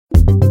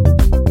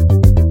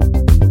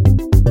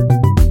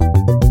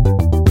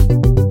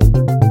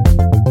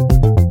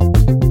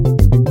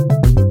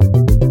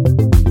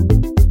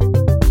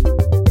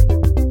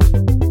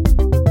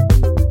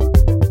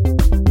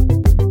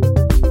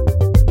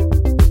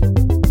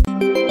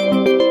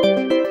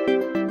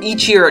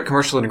Each year at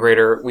Commercial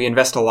Integrator, we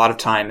invest a lot of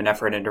time and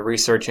effort into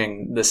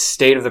researching the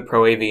state of the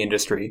Pro AV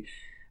industry.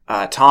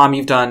 Tom,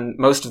 you've done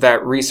most of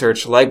that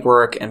research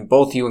legwork, and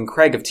both you and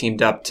Craig have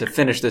teamed up to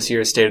finish this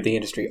year's State of the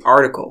Industry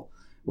article,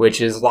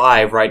 which is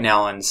live right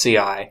now on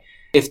CI.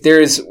 If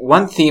there's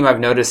one theme I've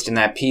noticed in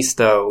that piece,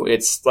 though,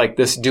 it's like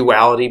this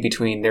duality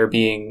between there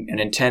being an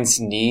intense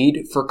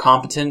need for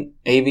competent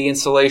AV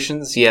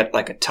installations, yet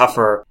like a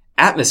tougher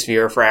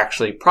atmosphere for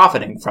actually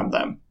profiting from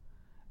them.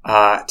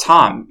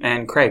 Tom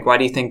and Craig, why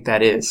do you think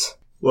that is?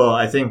 Well,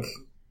 I think,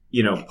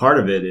 part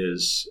of it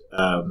is,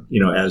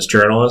 as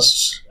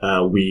journalists,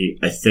 we,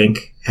 I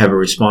think, have a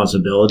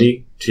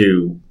responsibility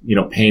to,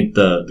 paint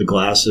the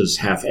glass as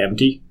half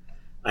empty.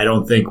 I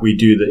don't think we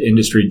do the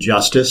industry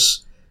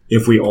justice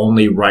if we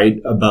only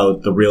write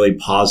about the really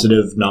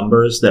positive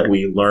numbers that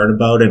we learn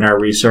about in our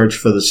research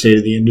for the state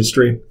of the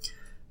industry.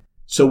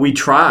 So we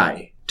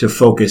try to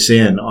focus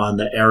in on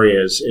the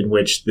areas in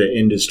which the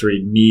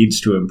industry needs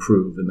to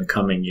improve in the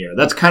coming year.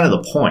 That's kind of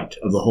the point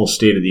of the whole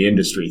state of the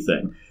industry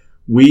thing.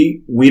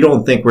 We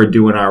don't think we're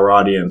doing our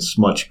audience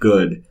much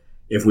good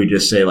if we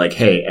just say like,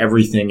 hey,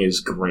 everything is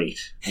great,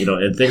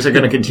 and things are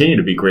going to continue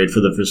to be great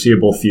for the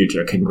foreseeable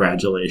future.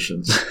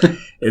 Congratulations.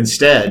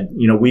 Instead,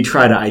 we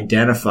try to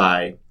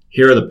identify,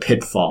 here are the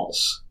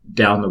pitfalls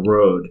down the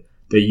road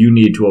that you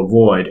need to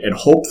avoid, and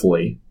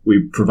hopefully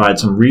we provide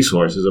some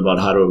resources about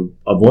how to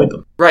avoid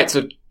them. Right.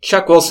 So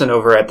Chuck Wilson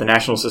over at the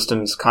National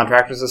Systems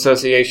Contractors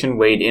Association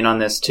weighed in on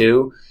this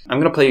too. I'm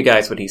going to play you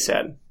guys what he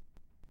said.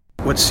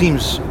 What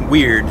seems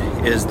weird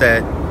is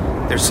that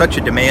there's such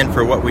a demand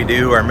for what we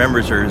do. Our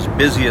members are as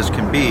busy as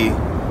can be,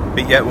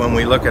 but yet when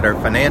we look at our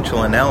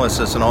financial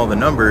analysis and all the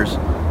numbers,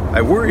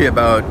 I worry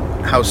about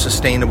how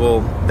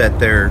sustainable that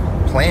their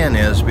plan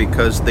is,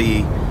 because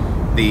the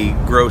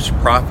gross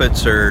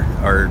profits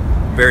are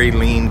very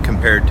lean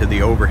compared to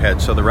the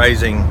overhead. So the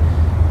rising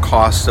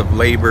costs of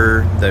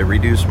labor, the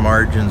reduced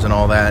margins and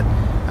all that,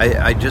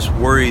 I just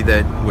worry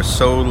that with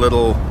so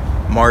little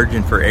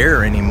margin for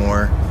error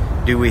anymore,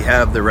 do we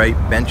have the right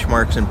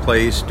benchmarks in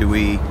place? Do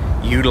we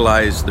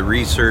utilize the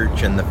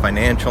research and the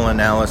financial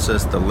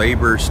analysis, the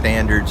labor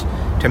standards,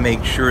 to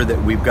make sure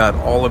that we've got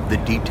all of the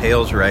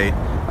details right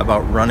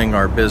about running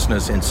our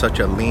business in such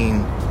a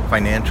lean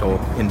financial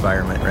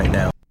environment right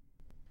now?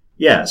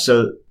 Yeah,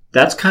 so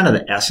that's kind of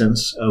the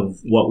essence of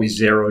what we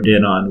zeroed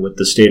in on with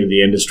the State of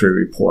the Industry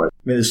report.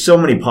 I mean, there's so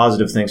many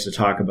positive things to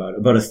talk about.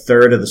 About a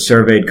third of the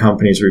surveyed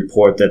companies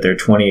report that their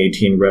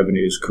 2018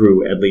 revenues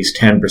grew at least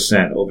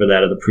 10% over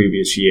that of the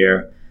previous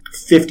year.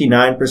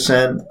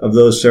 59% of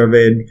those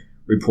surveyed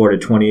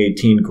reported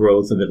 2018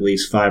 growth of at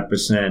least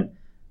 5%.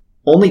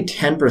 Only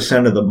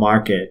 10% of the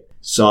market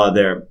saw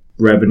their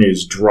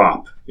revenues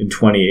drop in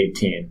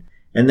 2018.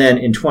 And then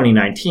in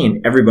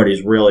 2019,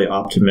 everybody's really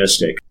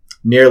optimistic.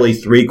 Nearly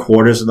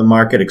 3/4 of the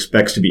market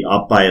expects to be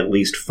up by at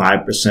least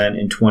 5%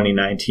 in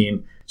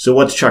 2019. So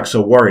what's Chuck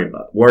so worried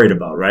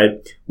about, right?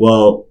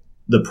 Well,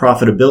 the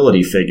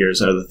profitability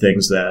figures are the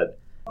things that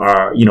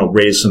are,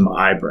 raise some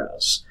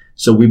eyebrows.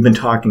 So we've been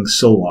talking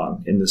so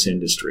long in this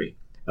industry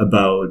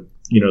about,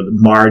 the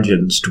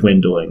margins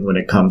dwindling when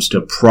it comes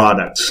to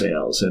product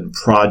sales and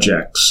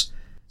projects.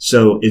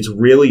 So it's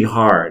really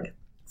hard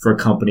for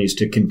companies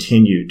to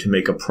continue to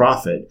make a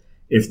profit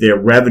if their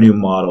revenue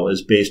model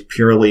is based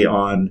purely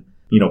on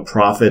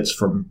profits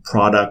from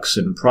products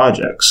and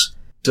projects.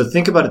 So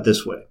think about it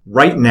this way.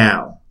 Right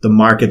now, the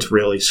market's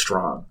really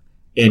strong,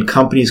 and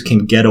companies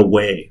can get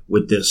away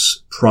with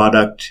this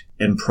product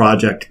and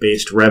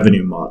project-based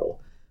revenue model.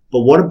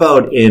 But what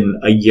about in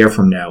a year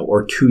from now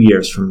or 2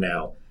 years from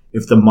now,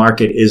 if the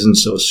market isn't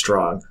so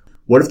strong?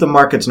 What if the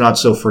market's not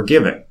so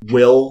forgiving?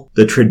 Will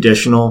the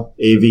traditional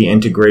AV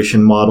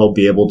integration model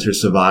be able to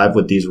survive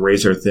with these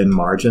razor-thin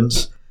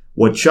margins?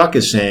 What Chuck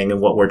is saying,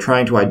 and what we're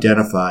trying to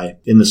identify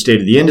in the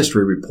State of the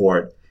Industry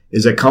report,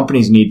 is that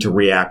companies need to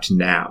react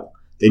now.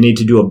 They need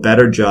to do a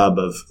better job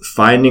of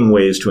finding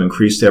ways to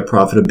increase their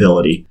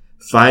profitability,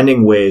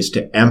 finding ways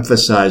to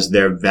emphasize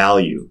their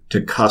value to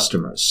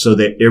customers so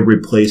they're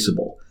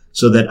irreplaceable,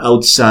 so that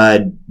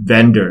outside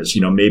vendors,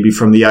 maybe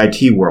from the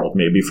IT world,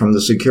 maybe from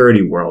the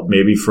security world,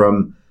 maybe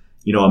from,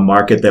 a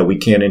market that we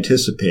can't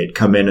anticipate,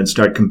 come in and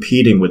start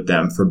competing with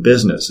them for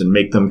business and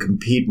make them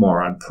compete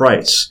more on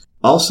price.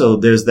 Also,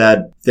 there's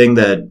that thing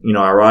that,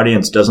 our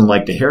audience doesn't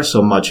like to hear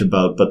so much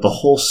about, but the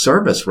whole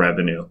service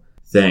revenue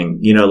thing.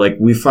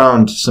 We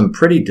found some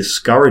pretty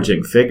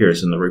discouraging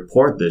figures in the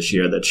report this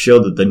year that show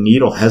that the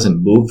needle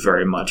hasn't moved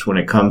very much when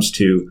it comes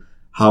to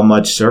how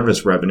much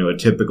service revenue a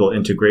typical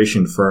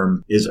integration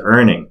firm is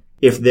earning.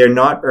 If they're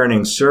not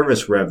earning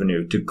service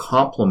revenue to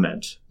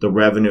complement the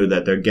revenue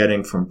that they're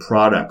getting from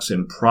products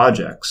and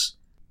projects,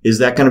 is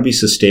that going to be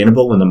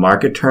sustainable when the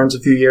market turns a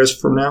few years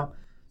from now?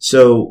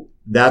 So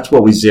that's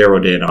what we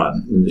zeroed in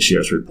on in this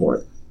year's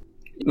report.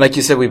 Like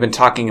you said, we've been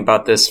talking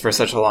about this for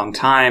such a long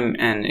time,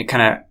 and it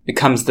kind of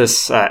becomes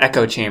this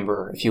echo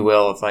chamber, if you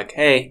will, of like,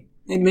 hey,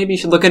 maybe you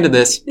should look into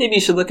this. Maybe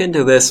you should look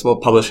into this. We'll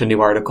publish a new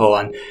article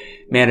on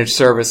managed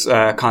service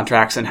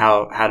contracts and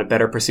how to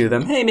better pursue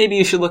them. Hey, maybe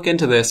you should look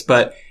into this.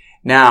 But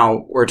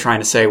Now we're trying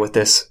to say with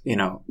this,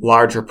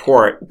 large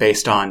report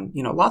based on,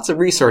 lots of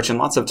research and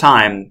lots of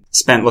time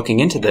spent looking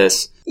into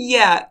this.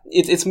 Yeah,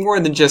 it's more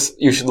than just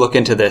you should look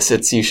into this.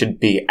 It's you should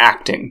be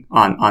acting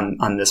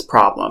on this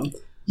problem.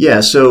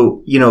 Yeah,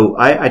 so,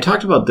 I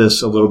talked about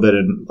this a little bit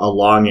in a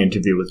long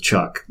interview with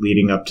Chuck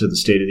leading up to the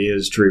State of the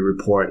Industry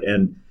report.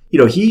 And,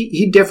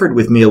 he differed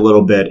with me a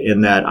little bit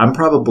in that I'm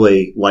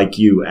probably, like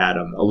you,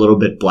 Adam, a little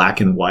bit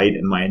black and white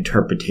in my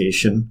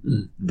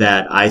interpretation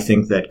that I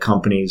think that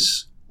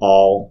companies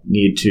all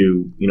need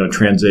to,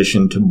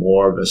 transition to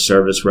more of a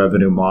service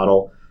revenue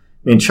model.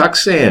 I mean,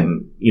 Chuck's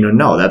saying,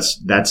 no,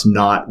 that's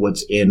not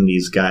what's in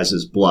these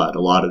guys' blood,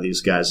 a lot of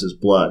these guys'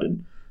 blood.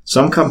 And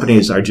some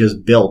companies are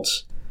just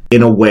built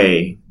in a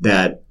way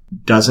that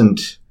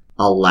doesn't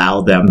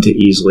allow them to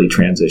easily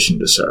transition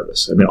to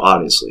service. I mean,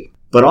 obviously.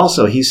 But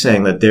also, he's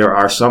saying that there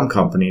are some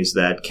companies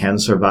that can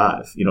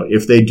survive.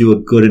 If they do a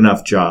good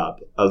enough job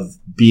of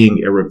being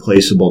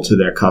irreplaceable to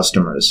their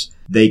customers,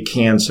 they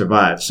can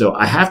survive. So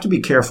I have to be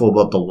careful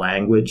about the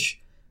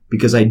language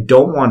because I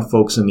don't want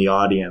folks in the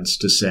audience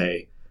to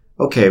say,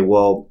 okay,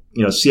 well,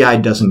 CI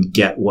doesn't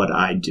get what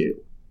I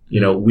do.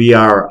 We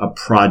are a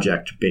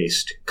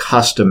project-based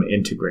custom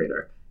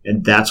integrator,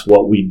 and that's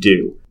what we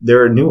do.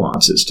 There are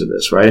nuances to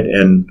this, right?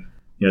 And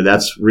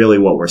that's really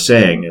what we're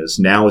saying is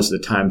now is the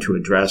time to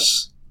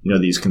address,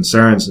 these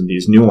concerns and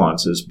these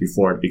nuances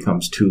before it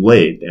becomes too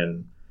late.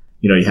 And,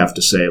 you have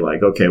to say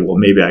like, okay, well,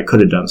 maybe I could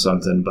have done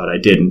something, but I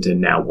didn't. And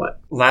now what?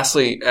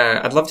 Lastly,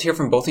 I'd love to hear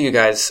from both of you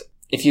guys.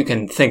 If you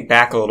can think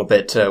back a little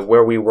bit to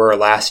where we were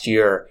last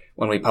year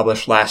when we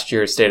published last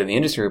year's State of the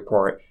Industry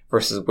report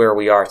versus where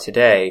we are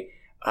today,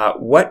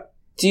 what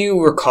do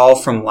you recall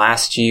from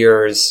last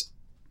year's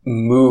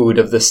mood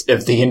of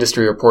the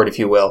industry report, if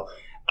you will,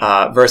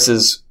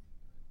 versus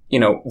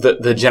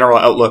the general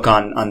outlook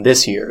on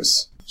this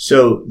year's?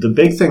 So the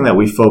big thing that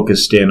we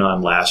focused in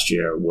on last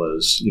year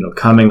was,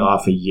 coming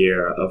off a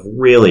year of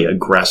really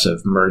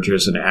aggressive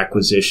mergers and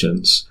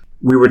acquisitions.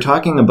 We were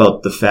talking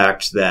about the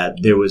fact that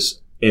there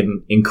was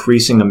an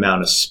increasing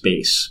amount of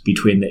space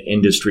between the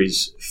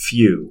industry's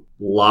few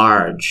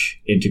large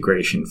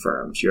integration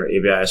firms, your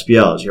ABI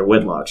SPLs, your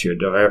Whitlocks, your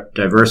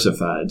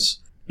Diversifieds,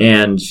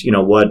 and,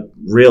 what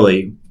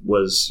really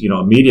was,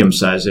 a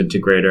medium-sized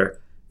integrator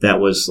that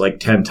was like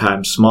 10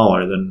 times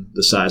smaller than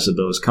the size of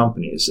those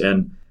companies.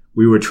 And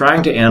we were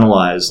trying to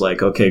analyze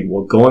like, okay,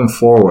 well, going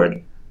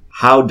forward,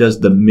 how does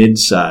the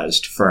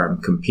mid-sized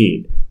firm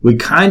compete? We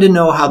kind of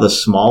know how the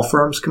small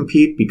firms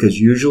compete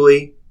because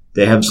usually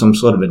they have some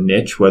sort of a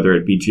niche, whether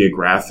it be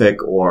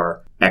geographic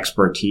or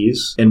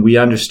expertise, and we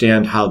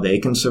understand how they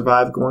can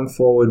survive going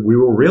forward. We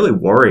were really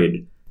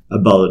worried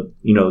about,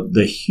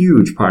 the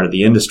huge part of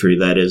the industry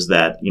that is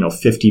that,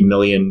 $50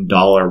 million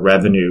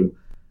revenue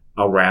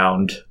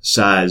around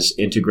size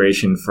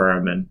integration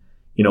firm and,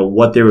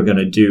 what they were going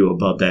to do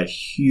about that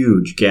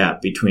huge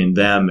gap between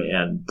them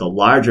and the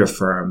larger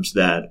firms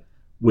that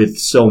with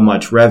so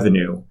much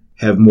revenue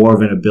have more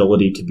of an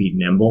ability to be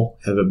nimble,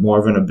 have more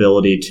of an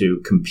ability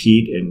to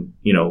compete in,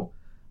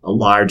 a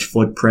large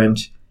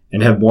footprint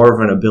and have more of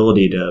an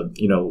ability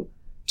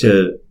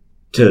to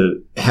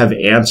have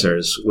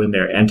answers when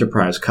their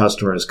enterprise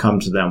customers come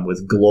to them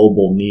with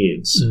global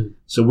needs.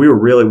 So we were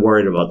really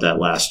worried about that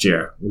last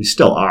year. We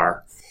still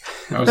are.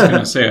 I was going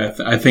to say,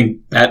 I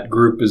think that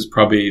group is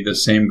probably the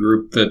same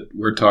group that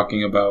we're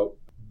talking about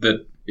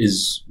that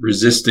is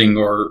resisting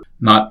or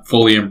not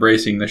fully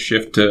embracing the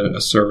shift to a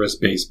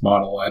service-based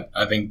model.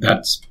 I think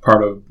that's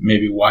part of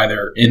maybe why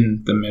they're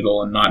in the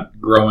middle and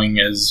not growing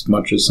as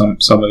much as some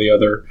of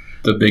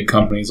the big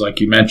companies,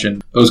 like you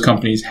mentioned. Those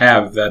companies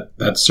have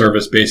that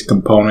service-based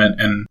component.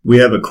 And we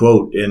have a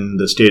quote in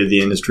the State of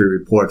the Industry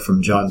report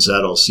from John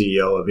Zettel,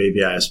 CEO of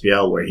ABI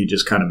SPL, where he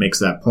just kind of makes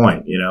that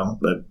point,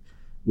 that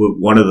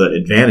one of the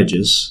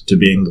advantages to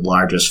being the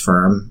largest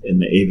firm in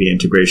the AV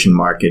integration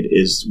market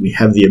is we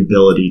have the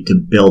ability to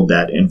build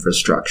that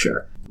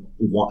infrastructure.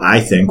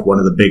 I think one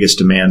of the biggest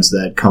demands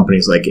that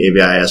companies like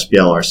ABI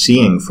SPL are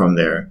seeing from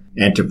their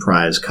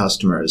enterprise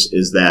customers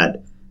is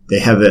that they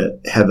have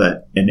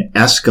an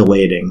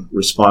escalating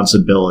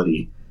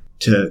responsibility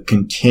to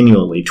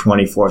continually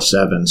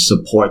 24/7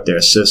 support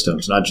their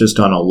systems, not just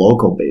on a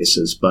local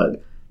basis,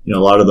 but a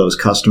lot of those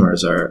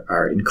customers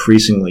are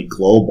increasingly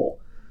global.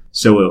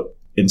 So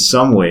in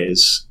some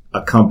ways,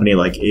 a company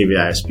like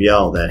ABI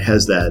SPL that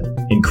has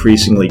that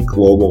increasingly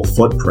global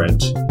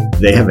footprint,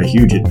 they have a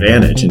huge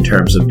advantage in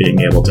terms of being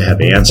able to have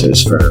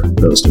answers for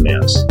those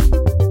demands.